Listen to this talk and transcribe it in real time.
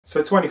So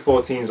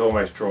 2014 is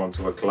almost drawn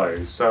to a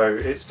close, so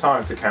it's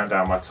time to count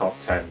down my top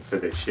 10 for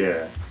this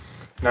year.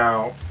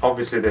 Now,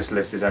 obviously this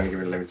list is only going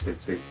to be limited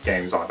to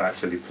games I've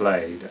actually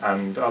played,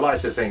 and I like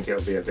to think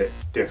it'll be a bit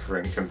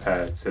different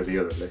compared to the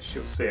other lists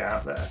you'll see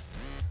out there.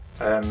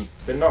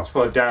 But not to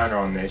put a downer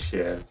on this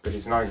year, but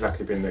it's not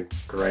exactly been the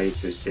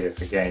greatest year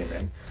for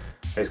gaming.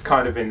 It's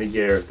kind of been the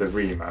year of the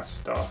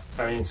remaster.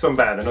 I mean, some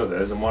better than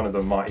others, and one of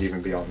them might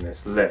even be on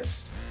this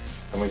list.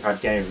 And we've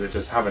had games that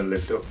just haven't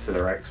lived up to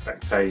their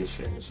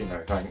expectations, you know,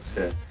 thanks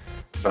to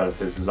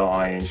developers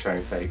lying,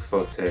 showing fake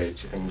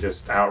footage, and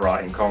just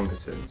outright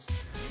incompetence.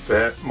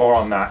 But more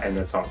on that in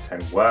the top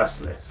 10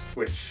 worst list,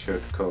 which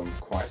should come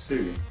quite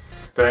soon.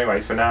 But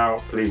anyway, for now,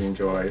 please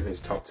enjoy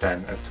this top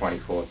 10 of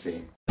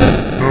 2014.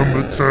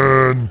 Number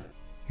 10.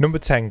 Number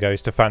 10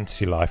 goes to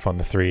Fantasy Life on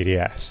the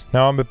 3DS.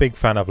 Now, I'm a big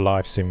fan of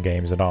life sim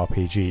games and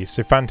RPGs,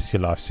 so Fantasy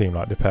Life seemed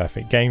like the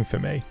perfect game for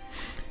me.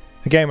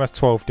 The game has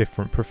 12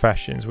 different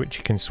professions which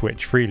you can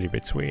switch freely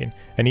between,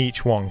 and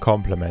each one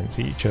complements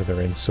each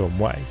other in some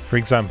way. For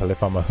example,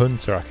 if I'm a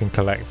hunter, I can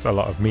collect a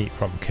lot of meat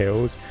from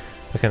kills.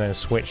 I can then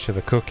switch to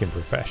the cooking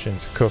profession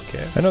to cook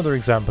it. Another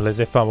example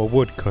is if I'm a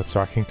woodcutter,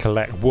 I can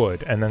collect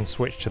wood and then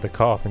switch to the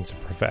carpenter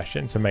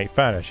profession to make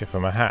furniture for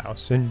my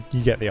house, and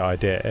you get the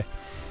idea.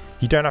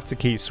 You don't have to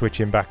keep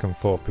switching back and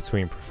forth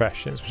between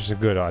professions, which is a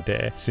good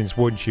idea, since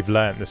once you've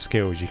learnt the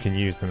skills you can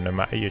use them no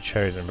matter your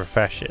chosen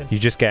profession. You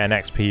just get an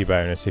XP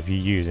bonus if you're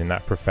using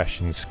that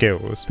profession's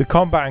skills. The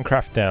combat and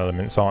crafting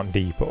elements aren't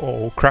deep at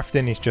all.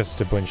 Crafting is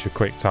just a bunch of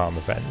quick time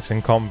events,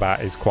 and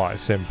combat is quite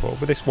simple,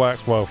 but this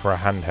works well for a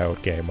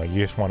handheld game where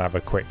you just want to have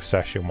a quick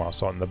session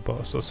whilst on the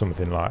bus or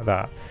something like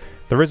that.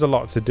 There is a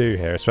lot to do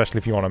here, especially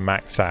if you want to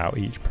max out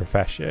each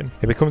profession.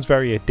 It becomes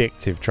very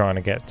addictive trying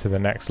to get to the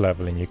next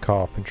level in your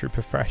carpentry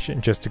profession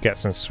just to get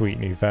some sweet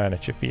new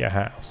furniture for your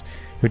house.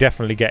 You'll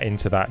definitely get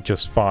into that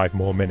just 5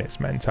 more minutes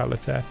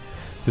mentality.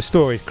 The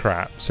story's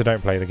crap, so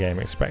don't play the game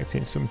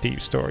expecting some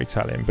deep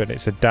storytelling, but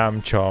it's a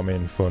damn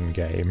charming, fun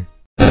game.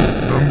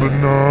 Number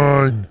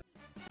 9.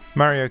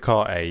 Mario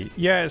Kart 8.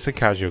 Yeah, it's a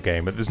casual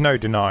game, but there's no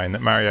denying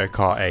that Mario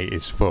Kart 8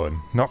 is fun.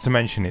 Not to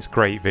mention its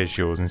great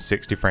visuals and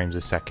 60 frames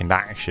a second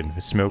action for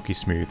silky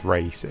smooth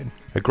racing.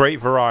 A great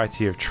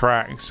variety of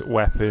tracks,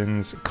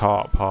 weapons,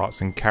 kart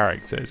parts and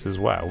characters as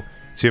well.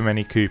 Too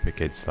many Koopa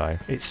kids though.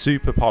 It's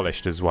super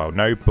polished as well,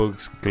 no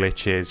bugs,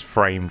 glitches,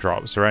 frame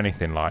drops or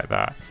anything like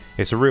that.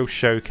 It's a real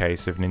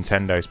showcase of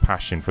Nintendo's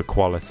passion for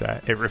quality.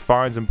 It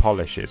refines and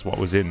polishes what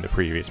was in the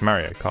previous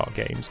Mario Kart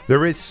games.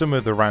 There is some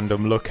of the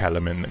random luck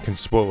element that can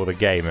spoil the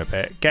game a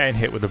bit. Getting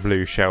hit with a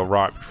blue shell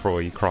right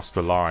before you cross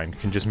the line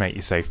can just make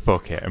you say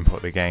fuck it and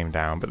put the game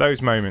down, but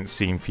those moments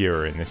seem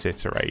fewer in this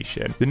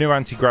iteration. The new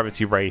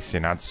anti-gravity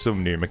racing adds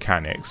some new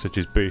mechanics such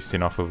as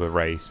boosting off other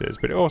racers,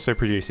 but it also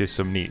produces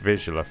some neat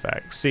visual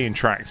effects. Seeing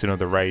tracks and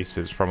other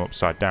racers from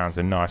upside down is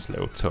a nice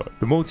little touch.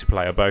 The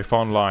multiplayer, both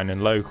online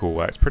and local,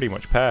 works pretty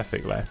much perfectly.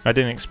 I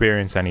didn't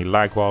experience any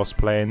lag whilst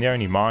playing. The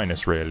only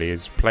minus really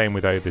is playing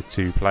with over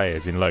 2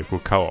 players in local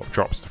co-op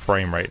drops the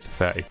frame rate to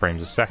 30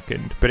 frames a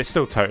second, but it's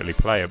still totally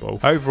playable.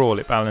 Overall,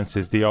 it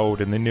balances the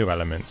old and the new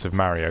elements of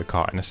Mario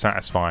Kart in a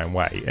satisfying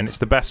way, and it's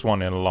the best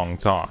one in a long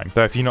time,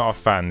 though if you're not a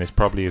fan this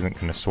probably isn't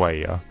going to sway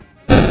you.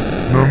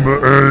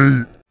 Number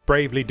 8.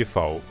 Bravely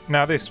Default.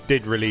 Now this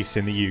did release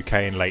in the UK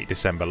in late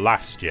December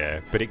last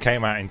year, but it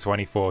came out in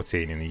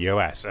 2014 in the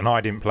US and I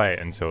didn't play it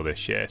until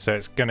this year, so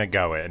it's gonna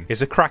go in.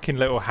 It's a cracking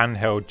little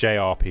handheld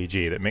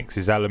JRPG that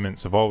mixes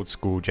elements of old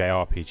school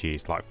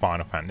JRPGs like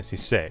Final Fantasy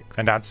VI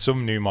and adds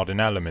some new modern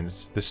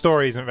elements. The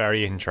story isn't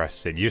very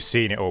interesting, you've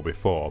seen it all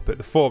before, but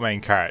the 4 main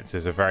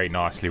characters are very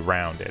nicely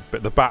rounded,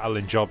 but the battle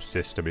and job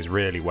system is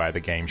really where the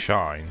game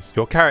shines.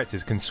 Your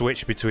characters can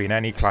switch between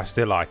any class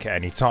they like at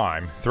any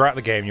time. Throughout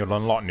the game you'll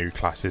unlock new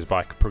classes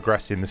by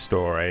progressing the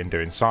story and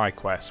doing side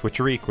quests,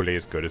 which are equally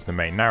as good as the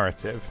main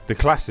narrative. The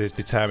classes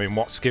determine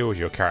what skills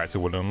your character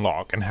will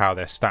unlock and how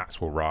their stats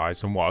will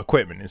rise and what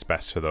equipment is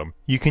best for them.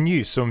 You can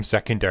use some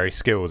secondary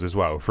skills as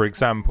well. For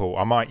example,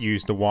 I might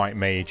use the White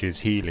Mage's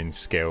healing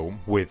skill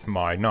with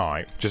my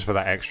knight just for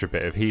that extra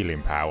bit of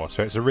healing power,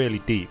 so it's a really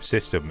deep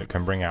system that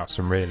can bring out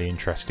some really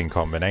interesting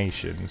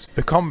combinations.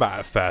 The combat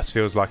at first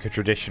feels like a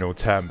traditional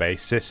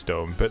turn-based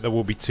system, but there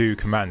will be 2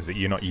 commands that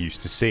you're not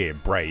used to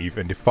seeing, Brave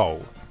and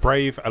Default.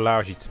 Brave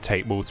allows you to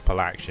take multiple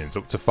actions,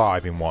 up to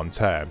 5 in one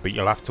turn, but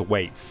you'll have to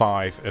wait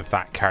 5 of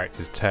that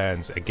character's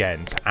turns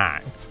again to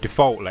act.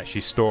 Default lets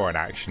you store an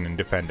action and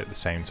defend at the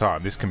same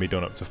time. This can be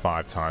done up to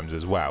 5 times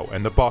as well,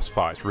 and the boss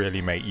fights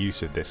really make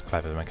use of this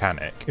clever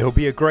mechanic. It'll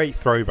be a great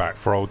throwback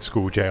for old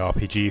school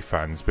JRPG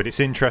fans, but its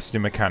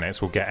interesting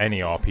mechanics will get any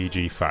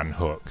RPG fan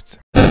hooked.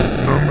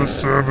 Number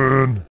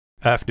 7.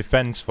 Earth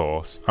Defense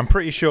Force. I'm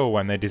pretty sure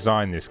when they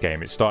designed this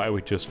game it started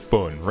with just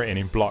fun, written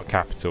in block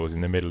capitals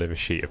in the middle of a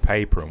sheet of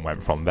paper and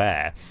went from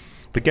there.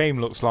 The game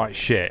looks like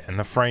shit and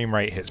the frame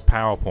rate hits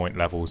PowerPoint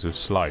levels of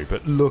slow,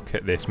 but look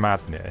at this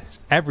madness.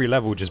 Every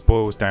level just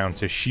boils down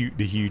to shoot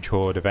the huge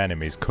horde of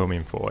enemies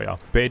coming for you,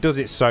 but it does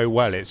it so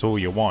well it's all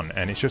you want,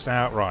 and it's just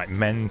outright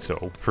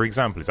mental. For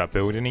example, is that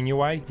building in your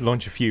way?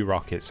 Launch a few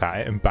rockets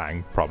at it and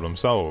bang, problem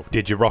solved.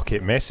 Did your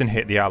rocket miss and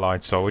hit the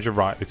allied soldier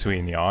right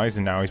between the eyes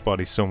and now his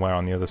body's somewhere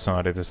on the other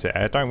side of the city?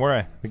 Don't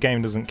worry, the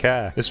game doesn't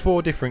care. There's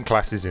 4 different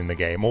classes in the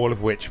game, all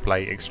of which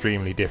play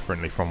extremely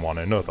differently from one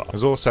another.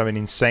 There's also an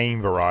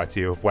insane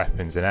variety of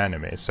weapons and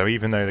enemies, so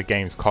even though the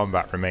game's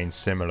combat remains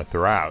similar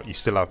throughout, you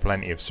still have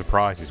plenty of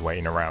surprises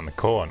waiting around the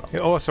corner. It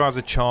also has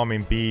a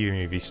charming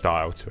B-movie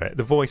style to it.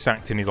 The voice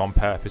acting is on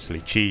purposely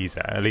cheesy,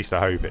 at least I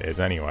hope it is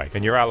anyway,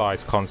 and your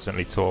allies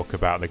constantly talk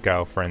about the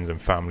girlfriends and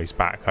families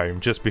back home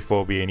just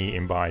before being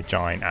eaten by a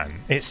giant ant.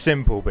 It's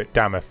simple but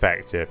damn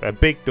effective, a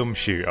big dumb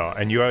shooter,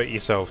 and you owe it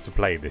yourself to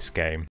play this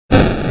game.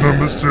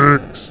 Number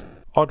 6.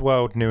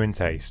 Oddworld New N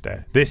Tasty.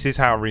 This is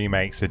how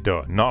remakes are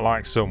done, not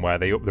like some where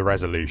they up the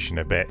resolution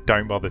a bit,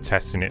 don't bother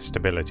testing its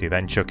stability,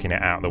 then chucking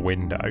it out the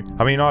window.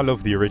 I mean, I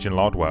love the original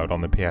Oddworld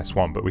on the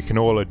PS1, but we can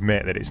all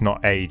admit that it's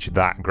not aged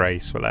that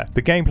gracefully.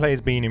 The gameplay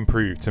has been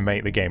improved to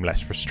make the game less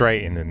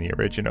frustrating than the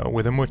original,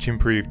 with a much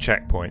improved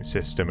checkpoint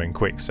system and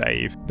quick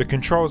save. The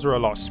controls are a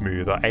lot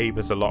smoother, Abe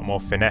has a lot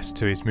more finesse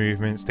to his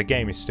movements. The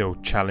game is still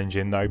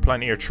challenging though,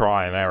 plenty of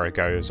try and error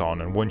goes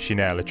on, and once you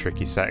nail a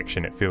tricky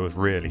section it feels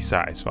really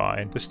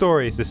satisfying. The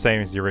story is the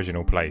same as the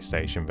original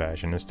PlayStation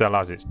version and still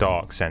has its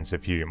dark sense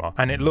of humour,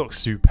 and it looks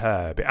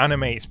superb. It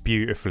animates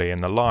beautifully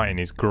and the lighting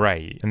is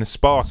great, and the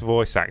sparse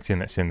voice acting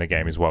that's in the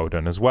game is well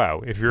done as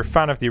well. If you're a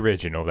fan of the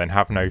original, then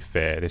have no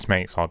fear, this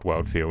makes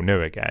Oddworld feel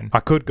new again. I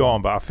could go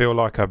on, but I feel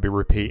like I'd be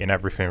repeating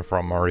everything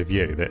from my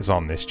review that's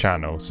on this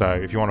channel, so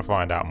if you want to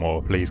find out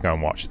more, please go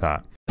and watch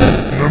that.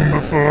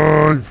 Number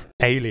 5.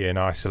 Alien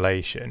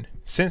Isolation.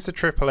 Since the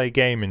AAA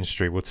game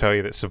industry will tell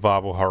you that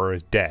survival horror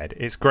is dead,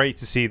 it's great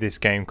to see this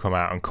game come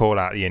out and call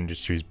out the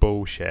industry's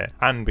bullshit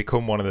and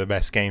become one of the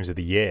best games of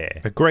the year.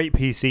 A great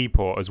PC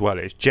port as well,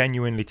 it's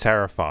genuinely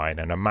terrifying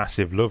and a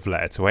massive love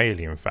letter to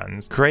Alien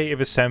fans.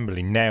 Creative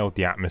Assembly nailed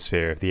the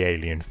atmosphere of the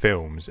Alien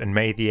films and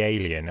made the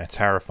alien a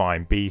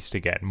terrifying beast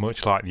again,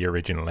 much like the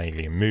original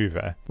Alien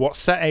movie. What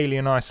set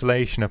Alien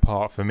Isolation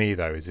apart for me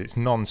though is its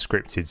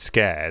non-scripted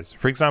scares.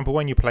 For example,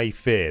 when you play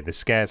Fear, the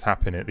scares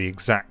happen at the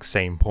exact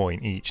same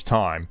point each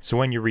time, so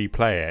when you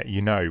replay it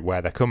you know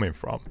where they're coming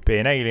from. But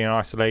in Alien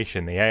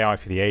Isolation, the AI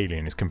for the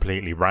alien is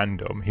completely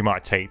random. He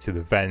might take to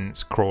the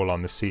vents, crawl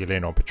on the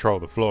ceiling or patrol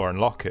the floor and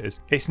lockers.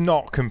 It's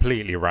not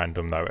completely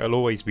random though, it'll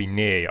always be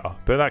near you,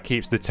 but that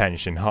keeps the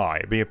tension high.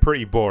 It'd be a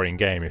pretty boring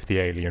game if the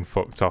alien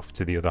fucked off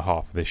to the other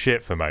half of the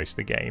ship for most of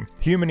the game.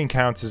 Human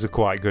encounters are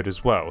quite good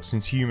as well,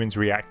 since humans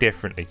react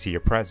differently to your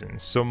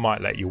presence. Some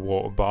might let you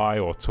walk by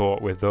or talk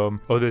with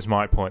them, others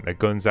might point their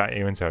guns at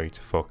you and tell you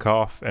to fuck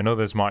off, and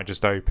others might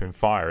just open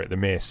fire at the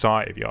mere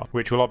sight of you,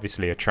 which will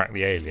obviously attract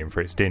the alien for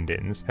its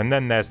din-dins. And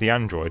then there's the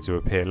androids who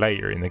appear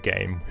later in the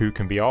game, who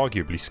can be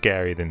arguably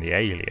scarier than the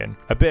alien.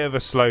 A bit of a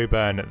slow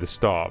burn at the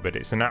start, but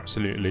it's an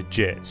absolute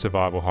legit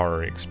survival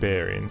horror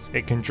experience.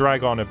 It can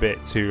drag on a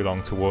bit too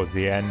long towards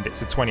the end.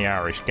 It's a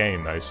 20-hour-ish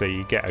game though, so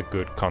you get a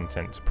good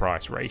content to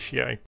price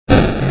ratio.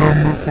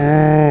 Number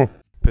 4.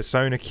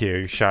 Persona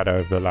Q Shadow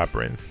of the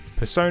Labyrinth.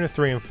 Persona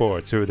 3 and 4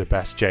 are 2 of the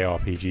best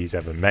JRPGs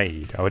ever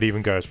made. I would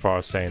even go as far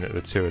as saying that they're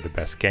 2 of the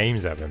best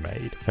games ever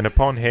made. And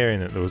upon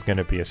hearing that there was going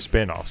to be a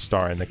spin-off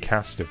starring the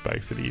cast of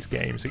both of these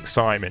games,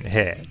 excitement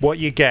hit. What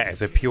you get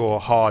is a pure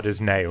hard as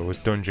nails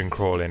dungeon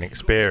crawling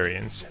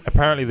experience.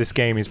 Apparently this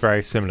game is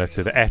very similar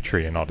to the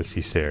Etrian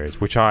Odyssey series,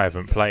 which I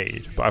haven't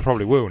played, but I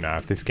probably will now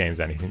if this game's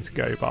anything to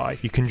go by.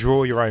 You can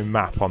draw your own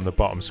map on the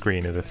bottom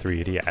screen of the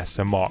 3DS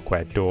and mark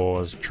where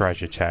doors,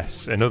 treasure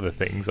chests and other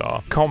things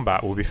are.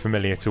 Combat will be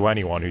familiar to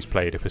anyone who's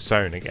played a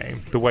Persona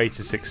game. The way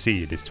to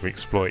succeed is to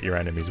exploit your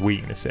enemy's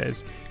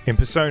weaknesses. In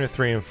Persona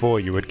 3 and 4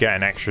 you would get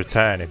an extra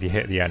turn if you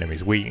hit the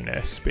enemy's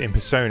weakness, but in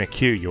Persona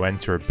Q you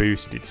enter a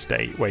boosted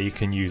state where you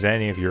can use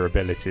any of your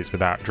abilities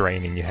without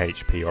draining your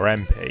HP or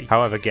MP.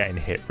 However, getting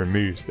hit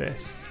removes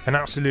this. An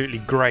absolutely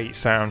great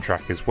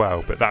soundtrack as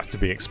well, but that's to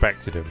be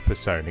expected of a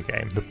Persona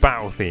game. The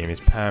battle theme is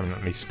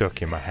permanently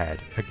stuck in my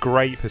head. A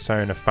great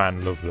Persona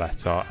fan love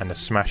letter and a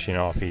smashing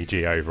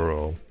RPG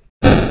overall.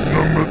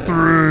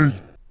 Number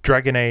 3.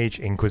 Dragon Age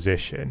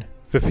Inquisition.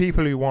 For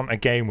people who want a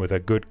game with a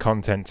good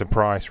content to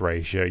price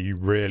ratio, you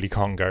really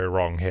can't go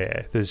wrong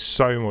here. There's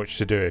so much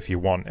to do if you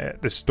want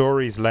it. The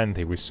story is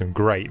lengthy with some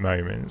great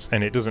moments,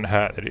 and it doesn't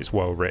hurt that it's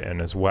well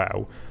written as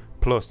well.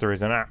 Plus there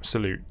is an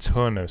absolute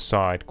ton of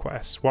side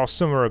quests. While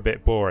some are a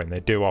bit boring, they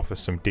do offer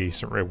some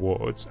decent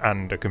rewards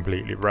and are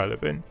completely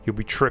relevant. You'll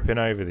be tripping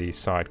over these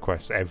side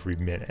quests every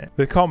minute.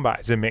 The combat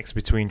is a mix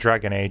between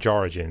Dragon Age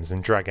Origins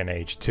and Dragon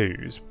Age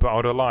 2's, but I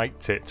would have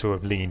liked it to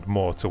have leaned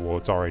more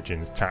towards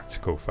Origins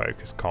tactical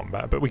focused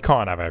combat, but we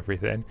can't have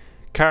everything.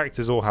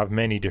 Characters all have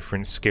many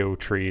different skill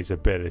trees,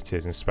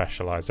 abilities and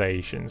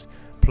specializations.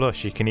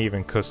 Plus you can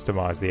even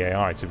customise the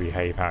AI to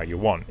behave how you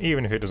want,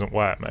 even if it doesn't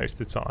work most of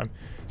the time.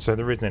 So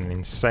there is an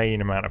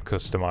insane amount of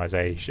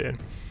customisation.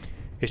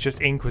 It's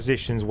just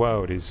Inquisition's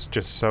world is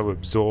just so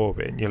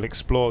absorbing. You'll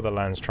explore the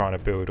lands trying to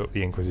build up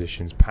the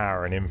Inquisition's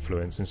power and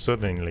influence, and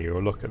suddenly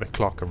you'll look at the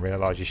clock and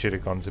realise you should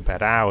have gone to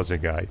bed hours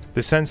ago.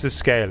 The sense of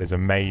scale is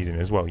amazing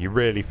as well. You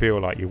really feel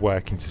like you're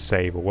working to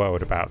save a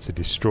world about to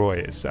destroy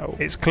itself.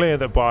 It's clear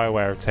that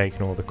BioWare have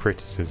taken all the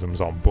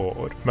criticisms on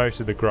board. Most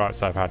of the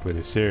gripes I've had with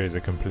the series are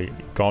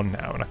completely gone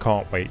now, and I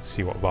can't wait to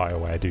see what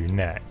BioWare do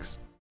next.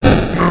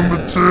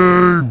 Number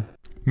 2.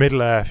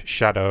 Middle-earth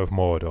Shadow of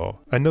Mordor.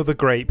 Another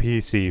great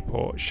PC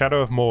port.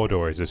 Shadow of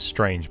Mordor is a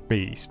strange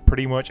beast.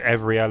 Pretty much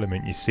every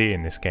element you see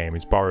in this game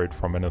is borrowed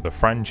from another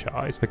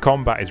franchise. The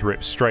combat is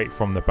ripped straight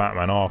from the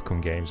Batman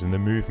Arkham games, and the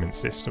movement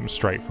system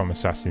straight from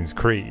Assassin's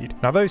Creed.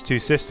 Now those two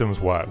systems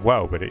work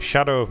well, but it's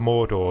Shadow of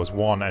Mordor's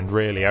one and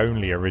really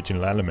only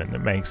original element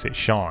that makes it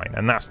shine,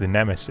 and that's the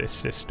Nemesis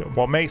system.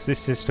 What makes this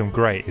system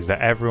great is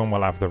that everyone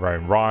will have their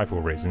own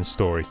rivalries and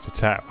stories to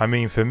tell. I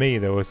mean, for me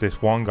there was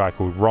this one guy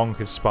called Ronk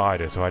of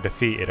Spiders who I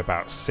defeated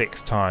about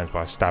 6 times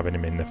by stabbing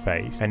him in the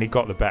face, and he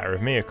got the better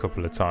of me a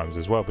couple of times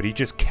as well, but he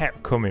just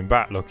kept coming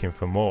back looking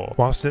for more,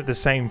 whilst at the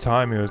same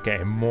time he was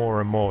getting more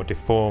and more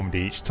deformed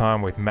each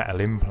time with metal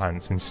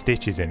implants and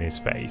stitches in his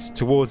face.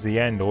 Towards the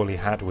end all he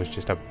had was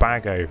just a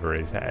bag over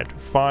his head.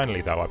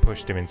 Finally though I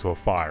pushed him into a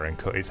fire and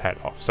cut his head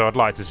off, so I'd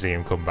like to see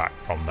him come back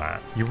from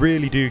that. You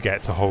really do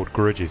get to hold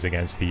grudges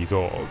against these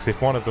orcs.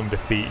 If one of them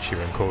defeats you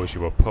and calls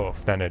you a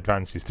puff, then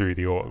advances through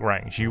the orc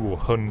ranks, you will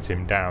hunt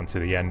him down to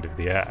the end of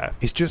the earth.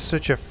 It's just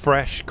such a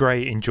fresh,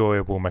 great,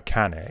 enjoyable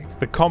mechanic.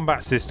 The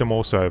combat system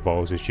also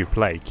evolves as you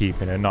play,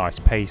 keeping a nice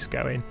pace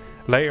going.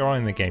 Later on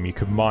in the game you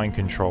can mind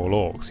control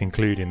orcs,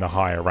 including the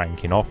higher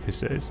ranking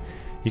officers.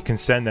 You can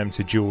send them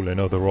to duel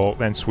another orc,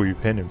 then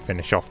swoop in and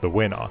finish off the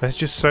winner. There's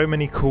just so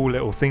many cool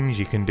little things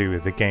you can do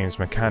with the game's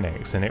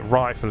mechanics, and it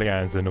rightfully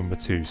earns the number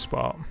 2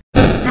 spot.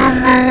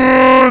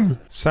 Number 1.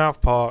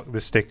 South Park: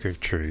 The Stick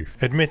of Truth.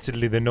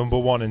 Admittedly the number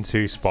 1 and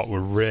 2 spot were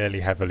really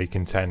heavily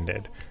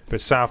contended,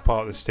 but South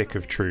Park: The Stick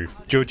of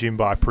Truth, judging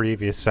by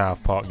previous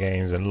South Park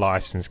games and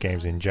licensed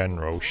games in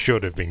general,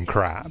 should have been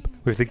crap.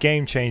 With the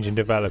game changing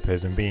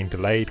developers and being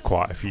delayed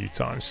quite a few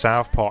times,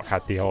 South Park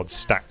had the odds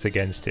stacked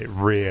against it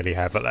really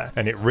heavily,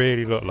 and it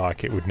really looked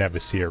like it would never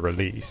see a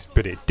release,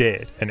 but it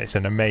did, and it's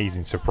an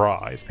amazing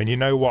surprise. And you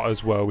know what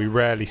as well, we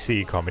rarely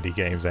see comedy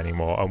games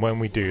anymore, and when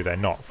we do they're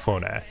not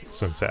funny.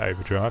 Sunset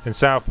Overdrive. And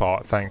South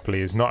Park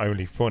thankfully is not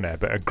only funny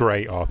but a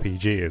great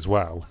RPG as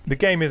well. The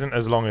game isn't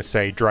as long as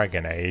say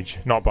Dragon Age,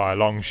 not by a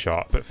long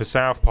shot, but for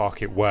South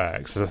Park it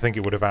works, as I think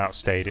it would have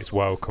outstayed its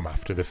welcome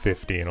after the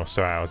 15 or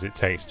so hours it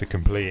takes to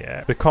complete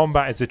it. The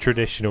combat is a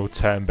traditional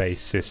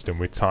turn-based system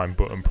with time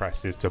button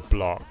presses to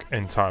block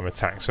and time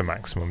attacks for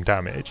maximum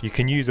damage. You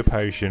can use a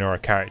potion or a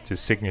character's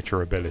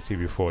signature ability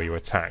before you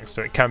attack,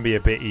 so it can be a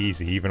bit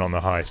easy even on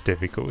the highest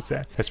difficulty,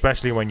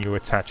 especially when you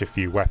attach a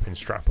few weapon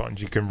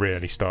strap-ons. You can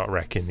really start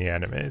wrecking the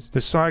enemies.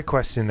 The side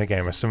quests in the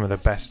game are some of the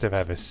best I've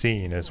ever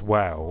seen as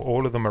well.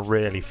 All of them are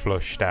really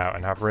flushed out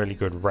and have really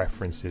good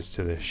references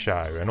to the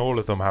show, and all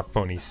of them have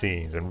funny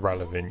scenes and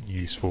relevant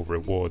useful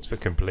rewards for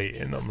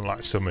completing them,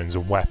 like summons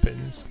and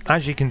weapons.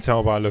 As you can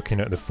tell by looking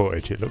at the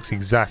footage, it looks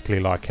exactly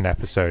like an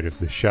episode of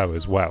the show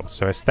as well,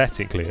 so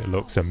aesthetically it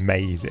looks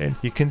amazing.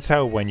 You can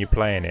tell when you're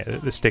playing it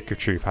that the Stick of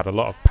Truth had a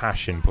lot of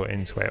passion put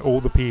into it.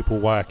 All the people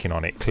working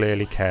on it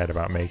clearly cared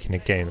about making a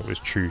game that was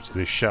true to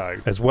the show,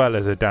 as well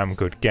as a damn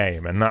good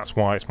game, and that's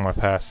why it's my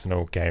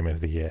personal game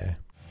of the year.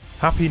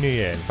 Happy New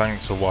Year and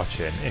thanks for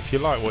watching. If you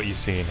like what you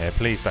see in here,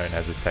 please don't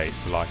hesitate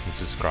to like and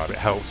subscribe, it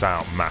helps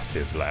out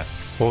massively.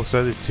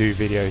 Also there's 2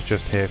 videos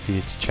just here for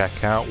you to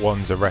check out.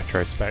 One's a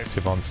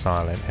retrospective on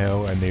Silent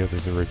Hill and the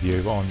other's a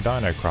review on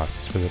Dino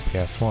Crisis for the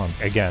PS1.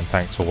 Again,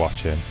 thanks for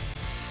watching.